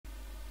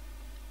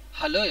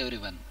Hello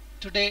everyone.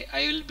 Today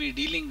I will be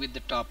dealing with the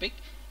topic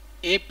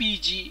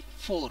APG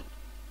IV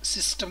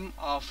System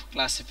of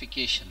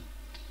Classification.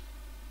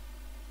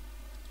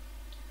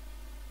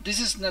 This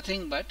is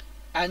nothing but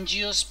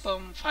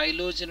Angiosperm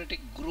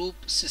Phylogenetic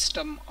Group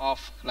System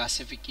of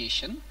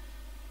Classification,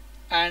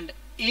 and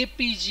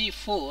APG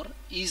IV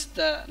is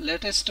the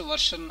latest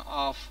version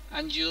of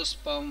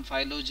Angiosperm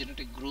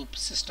Phylogenetic Group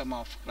System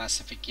of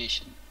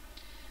Classification.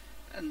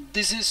 And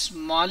this is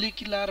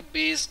molecular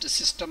based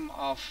system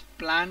of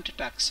plant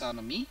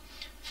taxonomy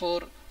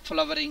for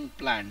flowering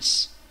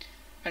plants,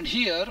 and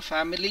here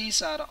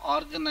families are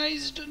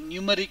organized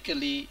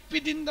numerically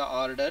within the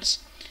orders,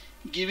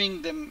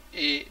 giving them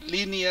a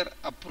linear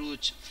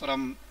approach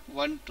from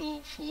 1 to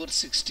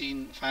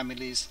 416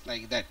 families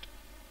like that.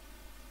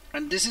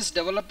 And this is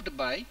developed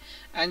by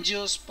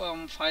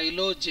Angiosperm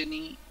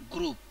Phylogeny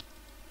Group.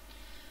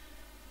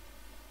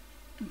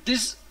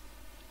 This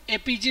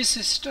APG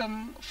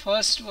system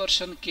first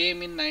version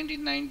came in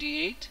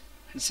 1998,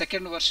 and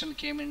second version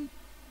came in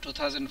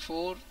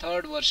 2004,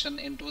 third version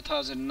in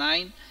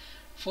 2009,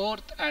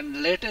 fourth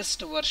and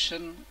latest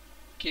version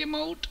came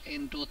out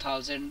in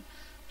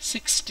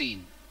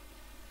 2016.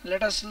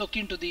 Let us look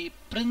into the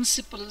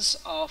principles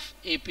of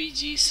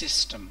APG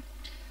system.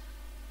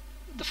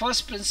 The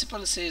first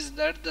principle says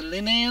that the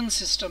Linnaean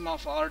system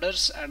of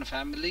orders and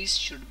families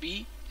should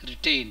be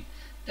retained.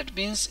 That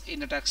means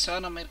in a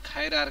taxonomic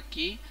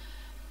hierarchy,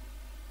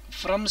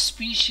 from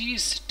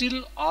species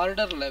till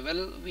order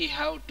level, we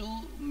have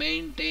to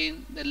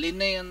maintain the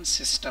Linnaean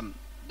system,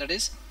 that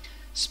is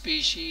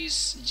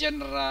species,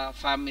 genera,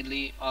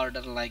 family, order,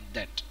 like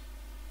that.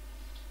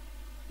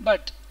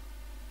 But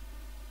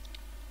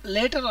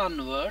later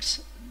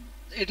onwards,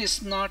 it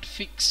is not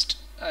fixed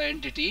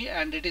entity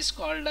and it is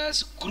called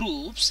as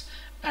groups,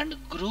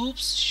 and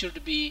groups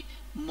should be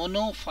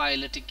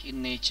monophyletic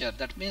in nature.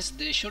 That means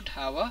they should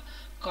have a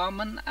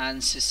common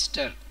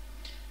ancestor.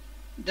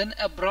 Then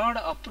a broad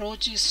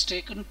approach is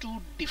taken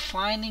to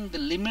defining the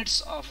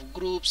limits of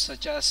groups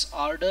such as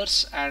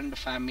orders and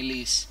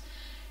families.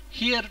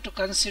 Here to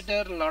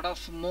consider a lot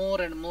of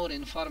more and more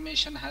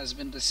information has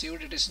been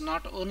received. It is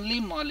not only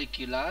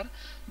molecular,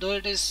 though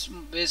it is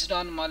based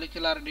on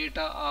molecular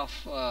data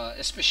of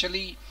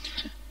especially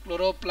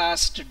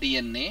chloroplast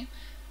DNA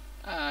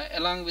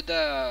along with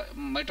the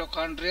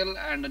mitochondrial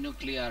and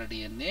nuclear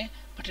DNA,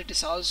 but it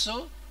is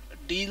also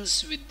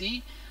deals with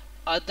the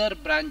other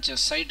branches,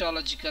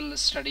 cytological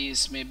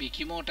studies, maybe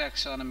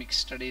chemotaxonomic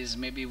studies,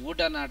 maybe wood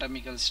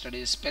anatomical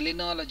studies,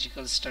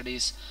 paleontological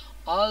studies.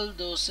 All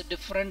those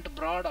different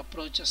broad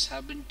approaches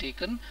have been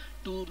taken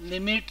to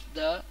limit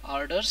the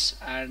orders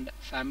and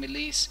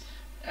families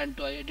and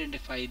to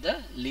identify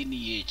the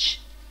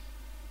lineage.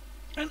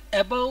 And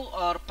above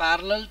or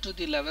parallel to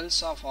the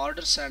levels of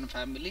orders and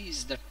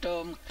families, the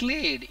term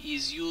clade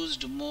is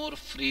used more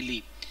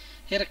freely.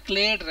 Here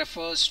clade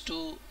refers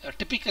to,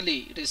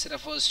 typically it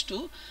refers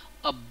to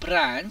a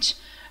branch,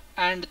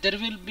 and there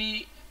will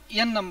be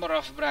n number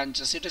of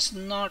branches. It is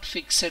not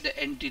fixed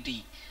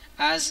entity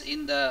as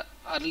in the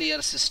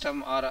earlier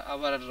system or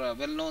our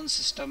well-known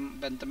system,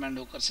 Bentham and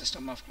Hooker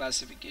system of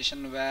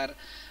classification, where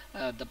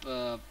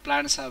the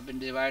plants have been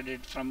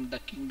divided from the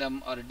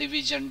kingdom or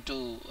division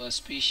to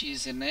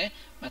species in a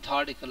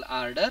methodical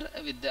order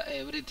with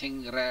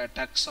everything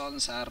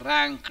taxons are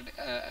ranked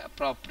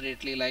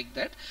appropriately like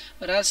that,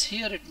 whereas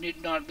here it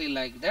need not be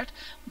like that,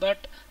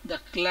 but the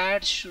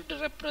clade should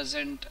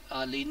represent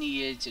a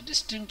lineage, a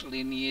distinct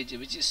lineage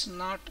which is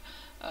not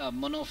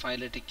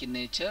monophyletic in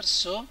nature.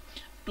 So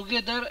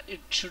together it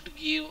should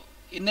give,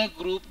 in a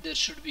group there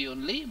should be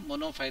only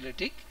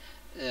monophyletic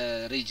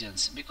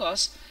regions,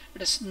 because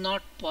it is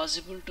not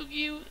possible to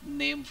give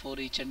name for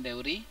each and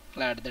every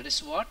clade. That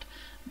is what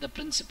the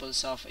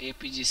principles of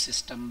APG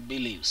system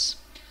believes.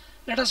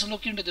 Let us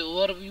look into the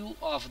overview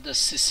of the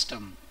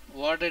system,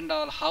 what and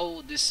all,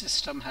 how this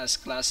system has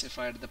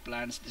classified the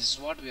plants. This is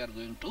what we are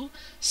going to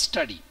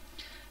study.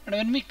 And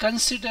when we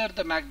consider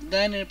the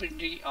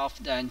magnanimity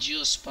of the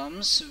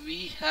angiosperms,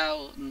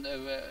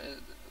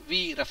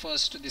 we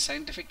refers to the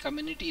scientific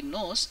community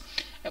knows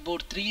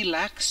about 3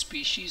 lakh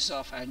species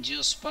of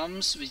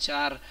angiosperms which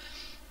are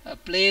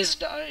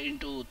placed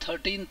into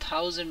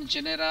 13,000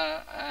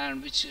 genera,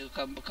 and which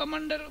come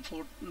under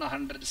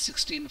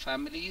 416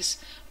 families,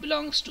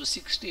 belongs to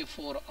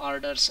 64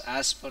 orders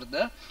as per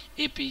the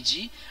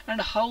APG. And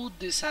how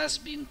this has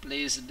been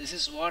placed, this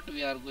is what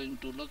we are going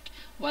to look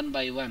one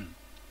by one.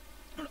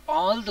 And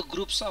all the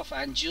groups of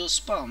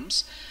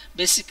angiosperms,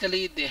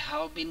 basically they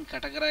have been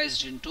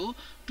categorized into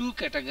 2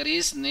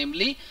 categories,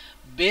 namely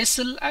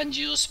basal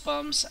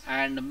angiosperms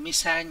and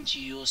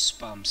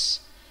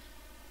mesangiosperms.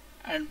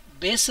 And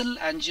basal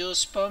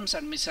angiosperms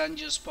and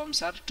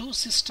mesangiosperms are 2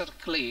 sister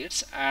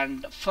clades,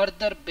 and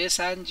further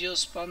basal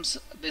angiosperms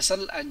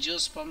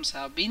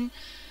have been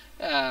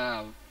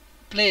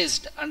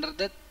placed under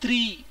the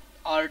 3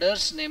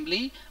 orders,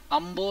 namely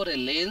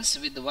Amborellales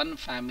with 1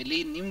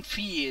 family,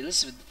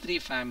 Nymphaeales with 3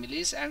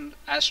 families, and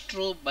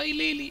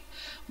Astrobileales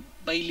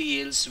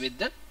with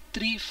the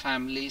 3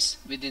 families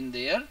within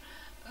their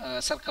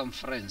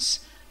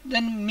circumference.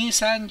 Then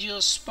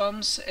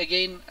Mesangiosperms,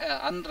 again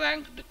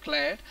unranked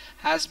clade,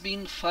 has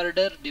been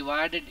further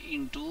divided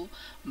into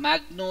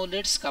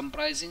magnolids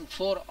comprising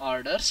 4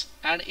 orders,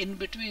 and in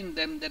between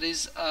them there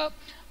is a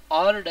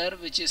order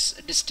which is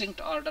a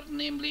distinct order,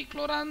 namely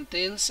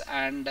Chloranthales,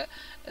 and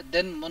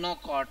then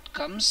monocot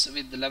comes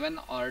with 11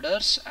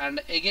 orders,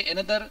 and again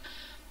another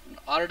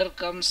order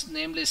comes,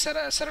 namely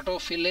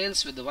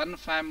Ceratophyllales with 1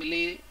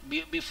 family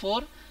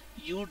before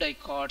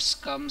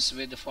Eudicots comes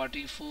with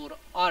 44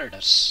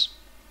 orders.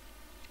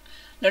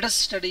 Let us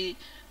study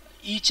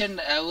each and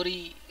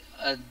every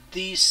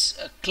these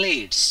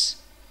clades.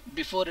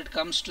 Before it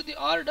comes to the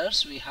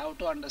orders, we have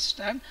to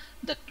understand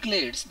the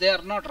clades. They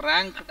are not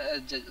ranked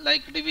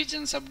like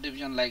division,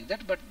 subdivision like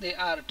that, but they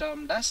are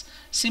termed as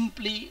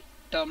simply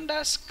termed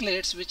as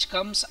clades, which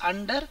comes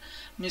under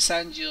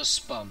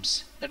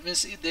Mesangiosperms. That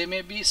means they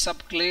may be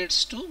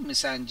subclades to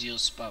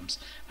Mesangiosperms,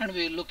 and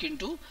we will look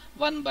into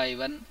one by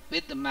one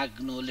with the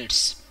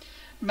magnolids.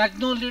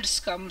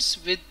 Magnolids comes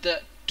with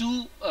the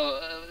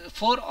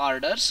 4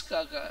 orders,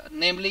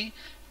 namely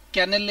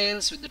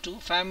Cannellales with the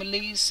 2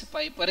 families,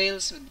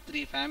 Piperales with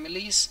 3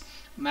 families,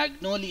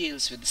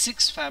 Magnoliales with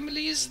 6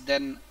 families,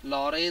 then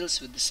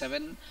Laurels with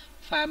 7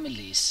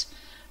 families.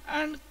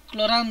 And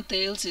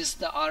Chloranthales is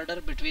the order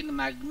between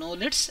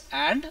magnolids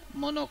and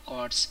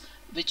monocots,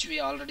 which we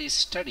already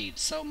studied.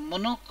 So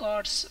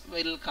monocots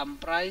will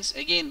comprise,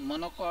 again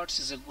monocots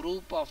is a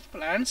group of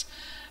plants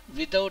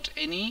without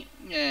any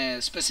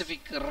specific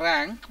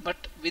rank,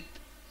 but with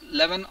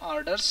 11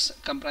 orders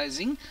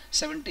comprising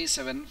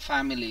 77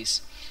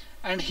 families.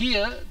 And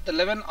here the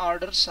 11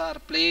 orders are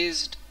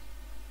placed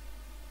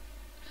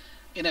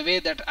in a way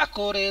that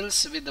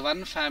Acorales with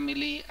 1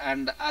 family,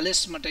 and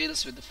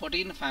Alismatales with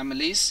 14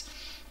 families,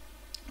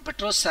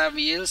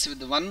 Petrosaviales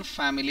with 1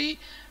 family,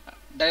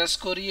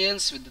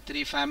 Dioscoriales with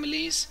 3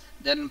 families,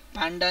 then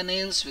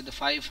Pandanales with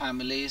 5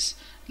 families,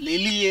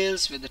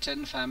 Liliales with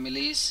 10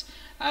 families,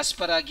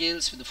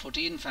 Asparagales with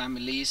 14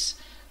 families,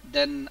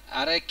 then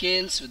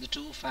Arachales with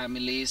 2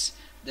 families,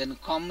 then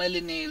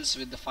Commelinales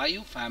with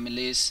 5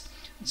 families,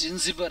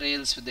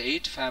 Gingiberales with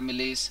 8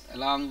 families,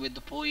 along with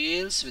the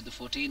Poales with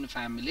 14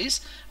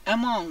 families.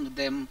 Among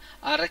them,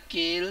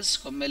 Arachales,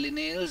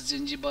 Commelinales,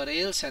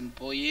 Gingiberales and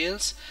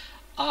Poales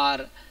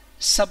are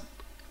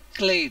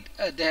subclade.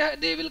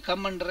 They will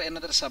come under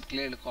another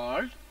subclade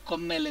called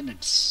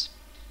Commelinids.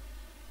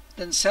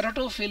 Then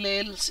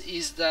Ceratophyllales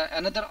is the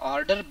another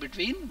order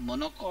between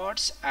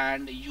monocots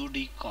and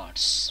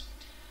eudicots.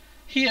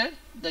 Here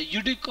the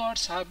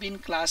eudicots have been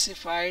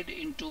classified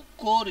into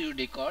core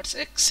eudicots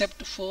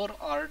except 4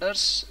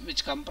 orders,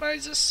 which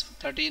comprises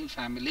 13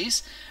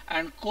 families,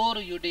 and core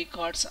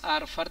eudicots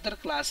are further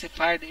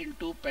classified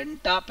into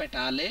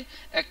pentapetalae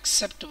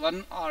except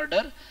 1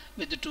 order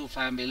with 2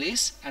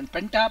 families, and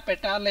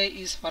pentapetalae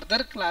is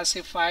further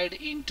classified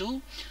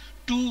into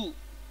 2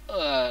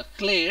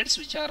 clades,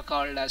 which are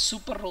called as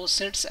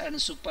superrosids and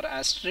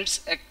superasterids,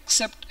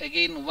 except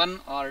again 1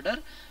 order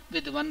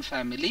with 1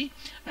 family,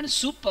 and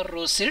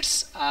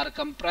superrosids are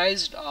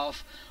comprised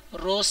of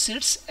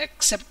rosids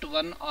except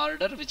 1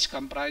 order, which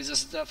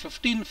comprises the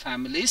 15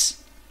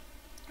 families,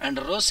 and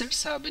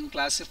rosids have been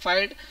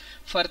classified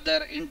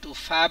further into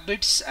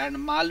fabids and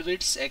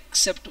malvids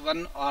except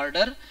 1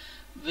 order,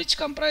 which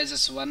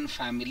comprises 1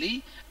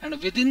 family,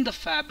 and within the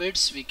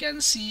fabids we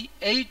can see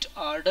 8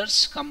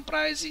 orders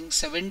comprising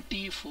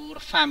 74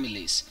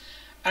 families.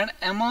 And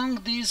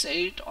among these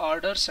 8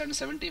 orders and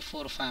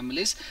 74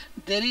 families,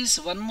 there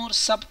is one more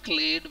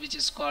subclade which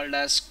is called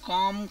as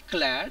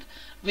comclade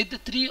with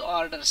 3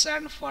 orders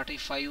and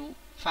 45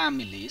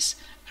 families,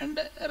 and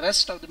the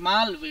rest of the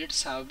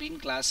malvids have been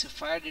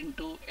classified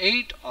into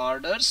 8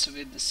 orders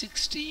with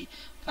 60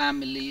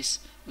 families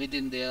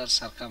within their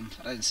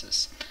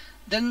circumferences.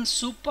 Then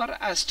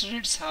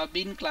superasterids have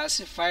been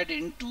classified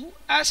into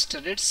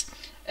asterids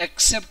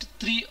except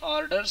 3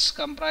 orders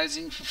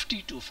comprising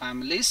 52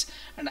 families,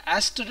 and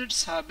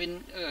asterids have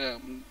been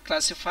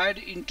classified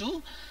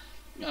into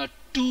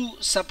 2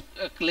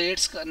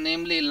 subclades,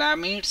 namely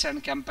lamids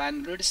and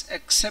campanulids,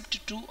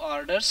 except 2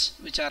 orders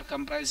which are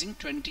comprising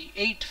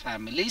 28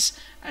 families,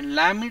 and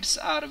lamids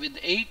are with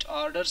 8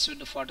 orders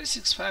with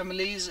 46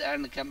 families,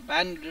 and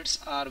campanulids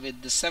are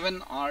with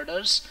 7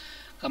 orders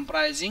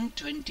comprising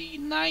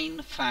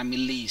 29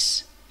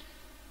 families.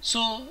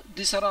 So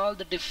these are all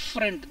the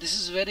different, this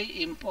is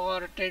very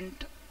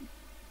important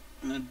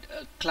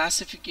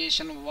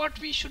classification what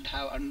we should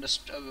have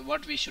understood,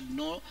 what we should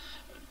know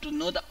to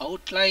know the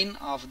outline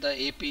of the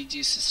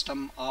APG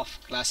system of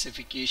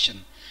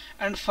classification.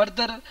 And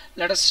further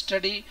let us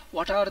study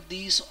what are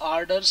these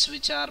orders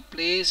which are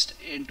placed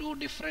into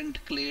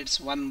different clades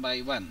one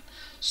by one.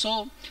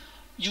 So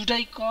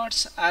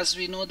eudicots, as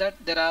we know that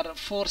there are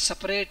 4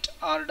 separate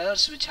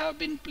orders which have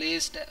been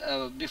placed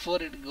before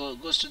it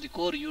goes to the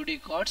core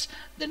eudicots.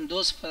 Then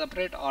those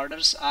separate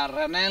orders are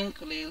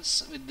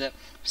ranunculates with the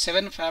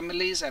 7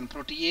 families, and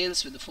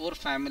proteales with 4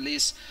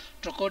 families,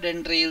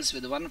 trochodendrales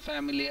with 1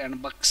 family,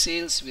 and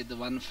buxales with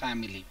 1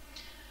 family.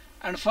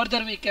 And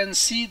further we can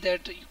see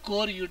that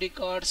core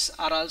eudicots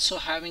are also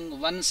having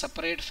one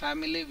separate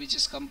family which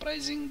is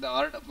comprising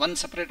the one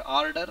separate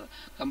order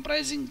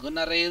comprising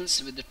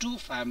gonorrheals with the two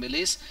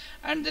families,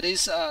 and there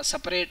is a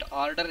separate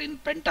order in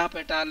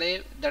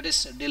pentapetalae, that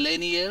is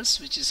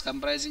delainials, which is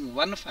comprising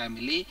one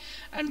family,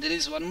 and there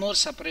is one more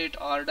separate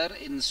order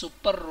in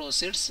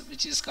superrosids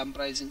which is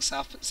comprising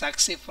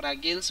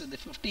saxifragiles with the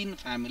 15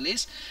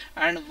 families,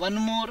 and one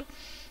more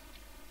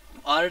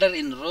order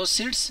in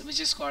rosids which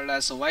is called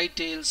as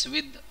whitetails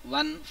with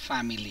one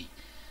family.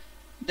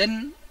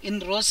 Then in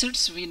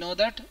rosids we know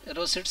that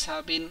rosids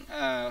have been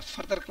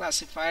further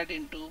classified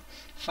into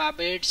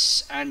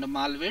fabates and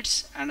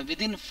malvates, and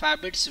within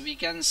fabates we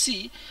can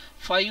see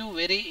 5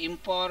 very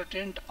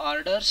important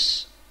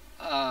orders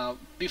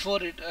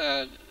before it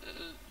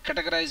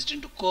categorized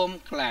into comb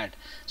clad.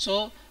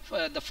 So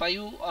the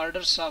 5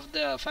 orders of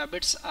the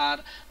fabates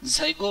are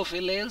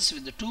zygophilales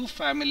with the 2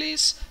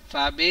 families,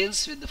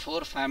 fabales with the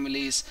 4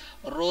 families,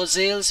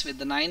 rosales with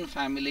the 9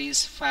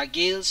 families,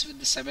 phagales with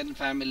the 7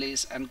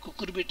 families, and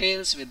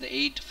cucurbitales with the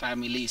 8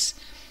 families.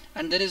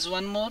 And there is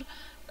one more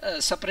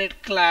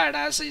separate clade,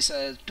 as is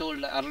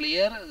told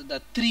earlier,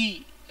 the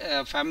 3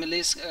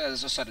 families,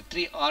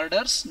 3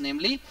 orders,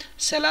 namely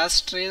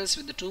celastrales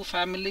with the 2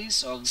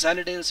 families,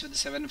 oxalidales with the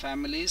 7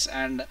 families,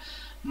 and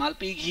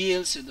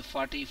Malpighiales with the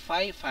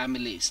 45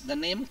 families. The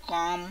name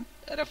com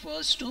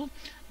refers to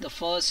the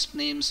first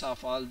names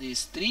of all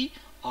these 3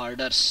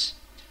 orders.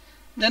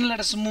 Then let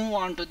us move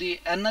on to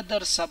the another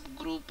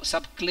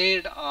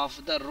subclade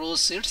of the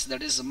rosids,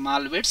 that is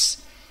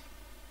malvates,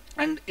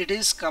 and it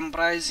is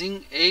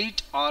comprising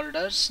 8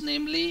 orders,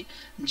 namely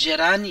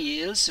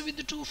geraniales with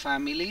the 2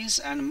 families,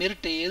 and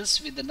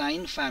myrtales with the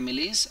 9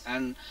 families,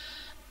 and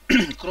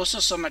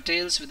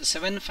Chrososomatales with the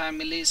 7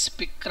 families,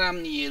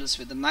 Picramniales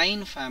with the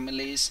 9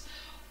 families,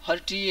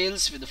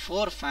 Hortiales with the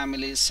 4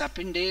 families,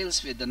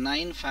 Sapindales with the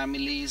 9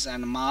 families,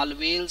 and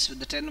Malvales with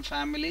the 10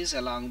 families,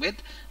 along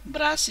with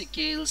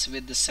Brassicales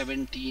with the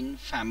 17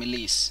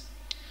 families.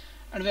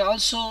 And we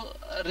also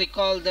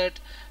recall that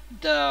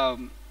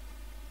the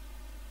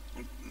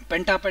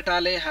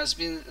pentapetalae has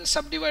been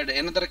subdivided.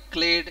 Another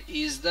clade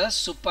is the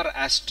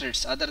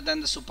superastrids other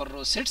than the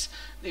superrosids.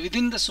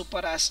 Within the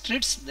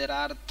superastrids there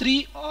are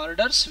 3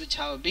 orders which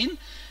have been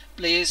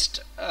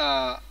placed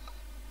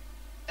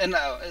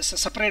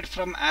separate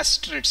from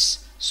astrids.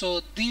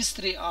 So these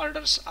 3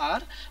 orders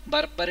are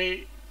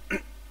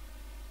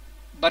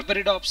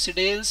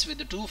Berberidopsidales with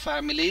the 2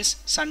 families,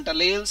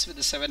 Santalales with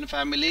the 7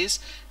 families,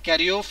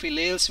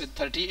 Caryophyllales with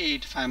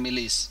 38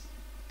 families.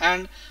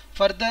 And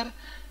further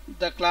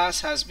the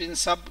class has been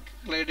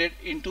subcladed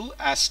into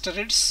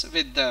asterids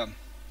with the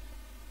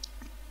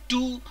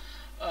 2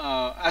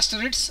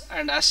 asterids,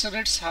 and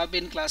asterids have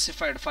been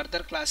further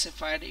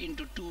classified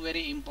into 2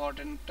 very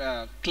important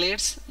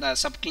clades,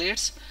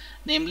 subclades,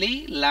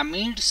 namely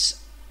lamids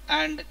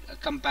and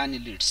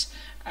campanilids.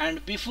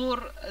 And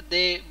before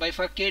they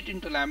bifurcate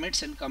into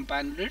lamids and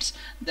campanilids,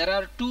 there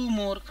are 2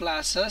 more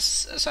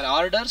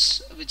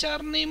orders, which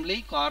are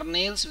namely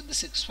cornales with the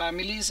 6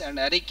 families and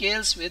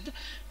aricales with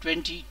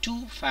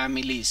 22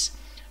 families.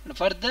 And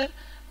further,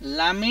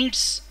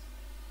 lamids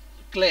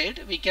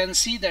clade, we can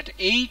see that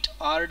 8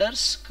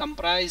 orders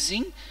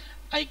comprising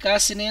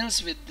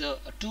icacinales with the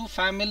 2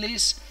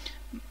 families,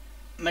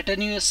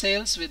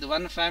 Metanuosales with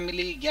 1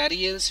 family,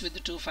 Garriales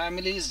with 2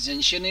 families,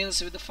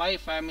 Gentianales with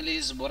 5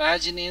 families,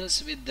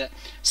 Boraginales with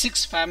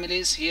 6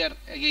 families. Here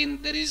again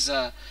there is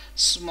a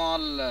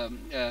small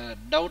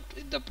doubt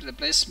in the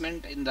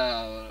placement in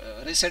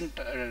the recent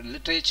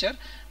literature.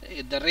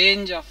 The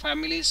range of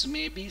families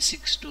may be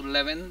 6 to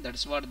 11,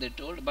 that's what they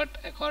told, but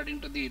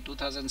according to the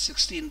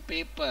 2016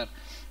 paper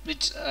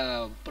which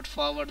put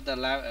forward the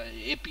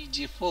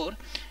APG IV,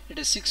 it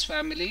is 6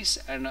 families,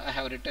 and I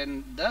have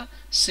written the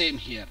same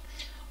here.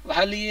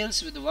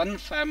 Vahaliales with 1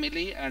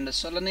 family, and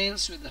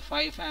Solanales with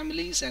 5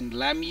 families, and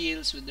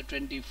Lamiales with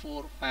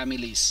 24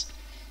 families.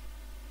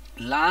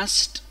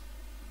 Last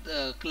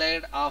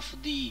clade of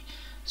the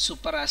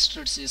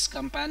superastrids is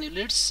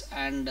campanilids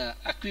and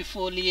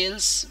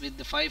aquifoliales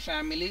with 5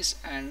 families,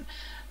 and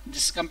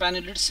these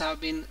campanilids have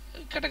been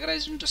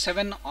categorized into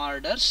 7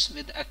 orders,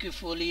 with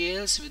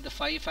aquifoliales with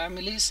 5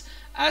 families,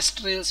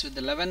 astrales with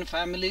 11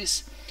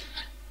 families,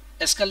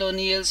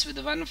 escaloniales with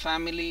 1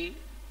 family,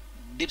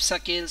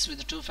 dipsacales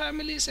with 2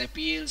 families,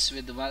 epiales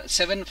with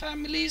 7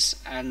 families,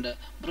 and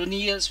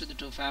bruniales with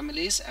 2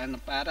 families,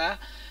 and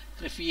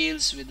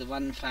paracryphiales with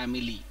 1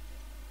 family.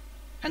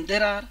 And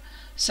there are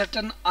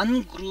certain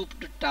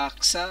ungrouped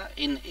taxa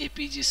in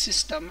APG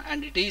system,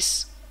 and it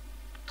is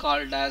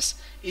called as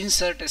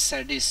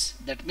incerticidis,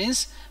 that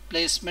means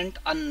placement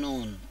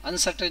unknown,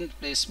 uncertain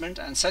placement,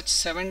 and such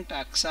 7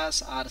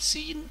 taxa are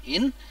seen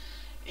in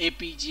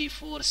APG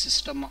IV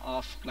system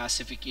of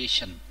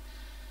classification.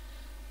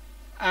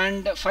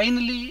 And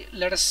finally,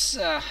 let us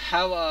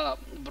have a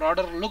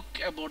broader look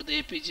about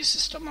the APG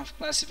system of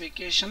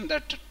classification.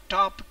 That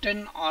top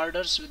 10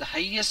 orders with the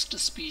highest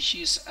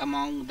species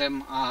among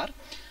them are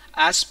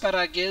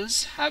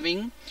asparagales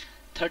having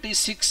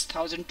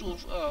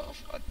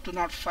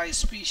 36,205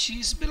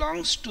 species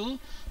belongs to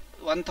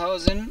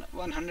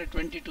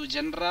 1122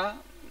 genera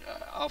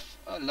of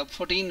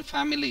 14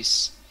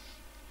 families.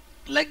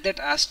 Like that,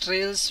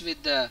 astrales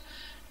with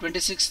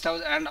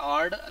 26,000 and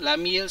odd,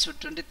 lamiales with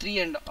 23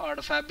 and odd,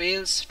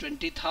 fabales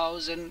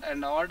 20,000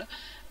 and odd,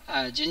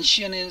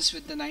 gentianales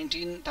with the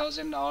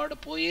 19,000 odd,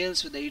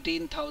 poales with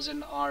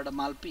 18,000 odd,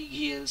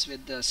 malpighiales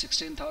with the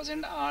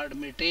 16,000 odd,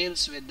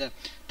 myrtales with the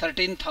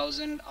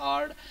 13,000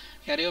 odd,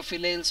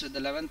 caryophyllales with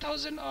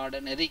 11,000 odd,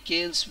 and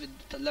ericales with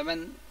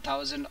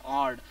 11,000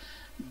 odd.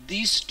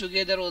 These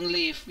together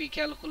only, if we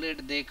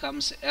calculate, they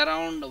comes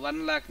around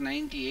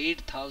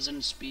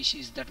 1,98,000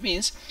 species. That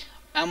means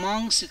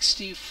among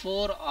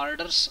 64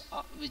 orders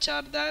which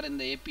are there in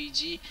the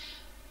APG,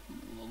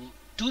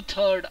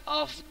 two-thirds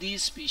of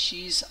these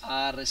species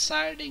are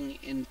residing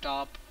in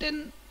top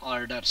 10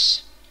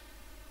 orders.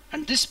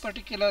 And this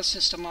particular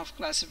system of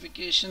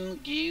classification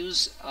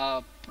gives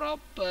a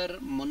proper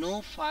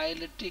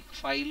monophyletic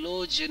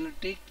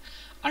phylogenetic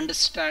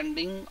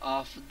understanding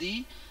of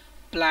the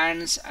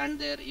plants and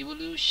their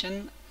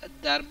evolution,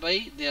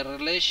 thereby their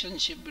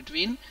relationship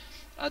between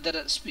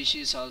other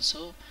species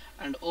also.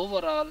 And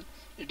overall,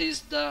 it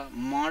is the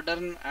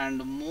modern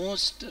and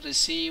most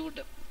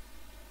received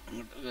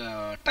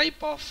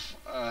type of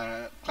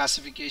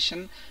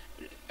classification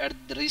at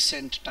the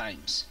recent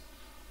times.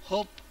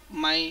 Hope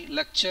my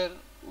lecture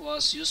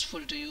was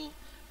useful to you,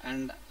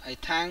 and I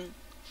thank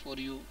for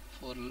you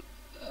for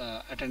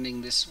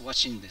attending this,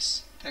 watching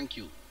this. Thank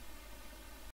you.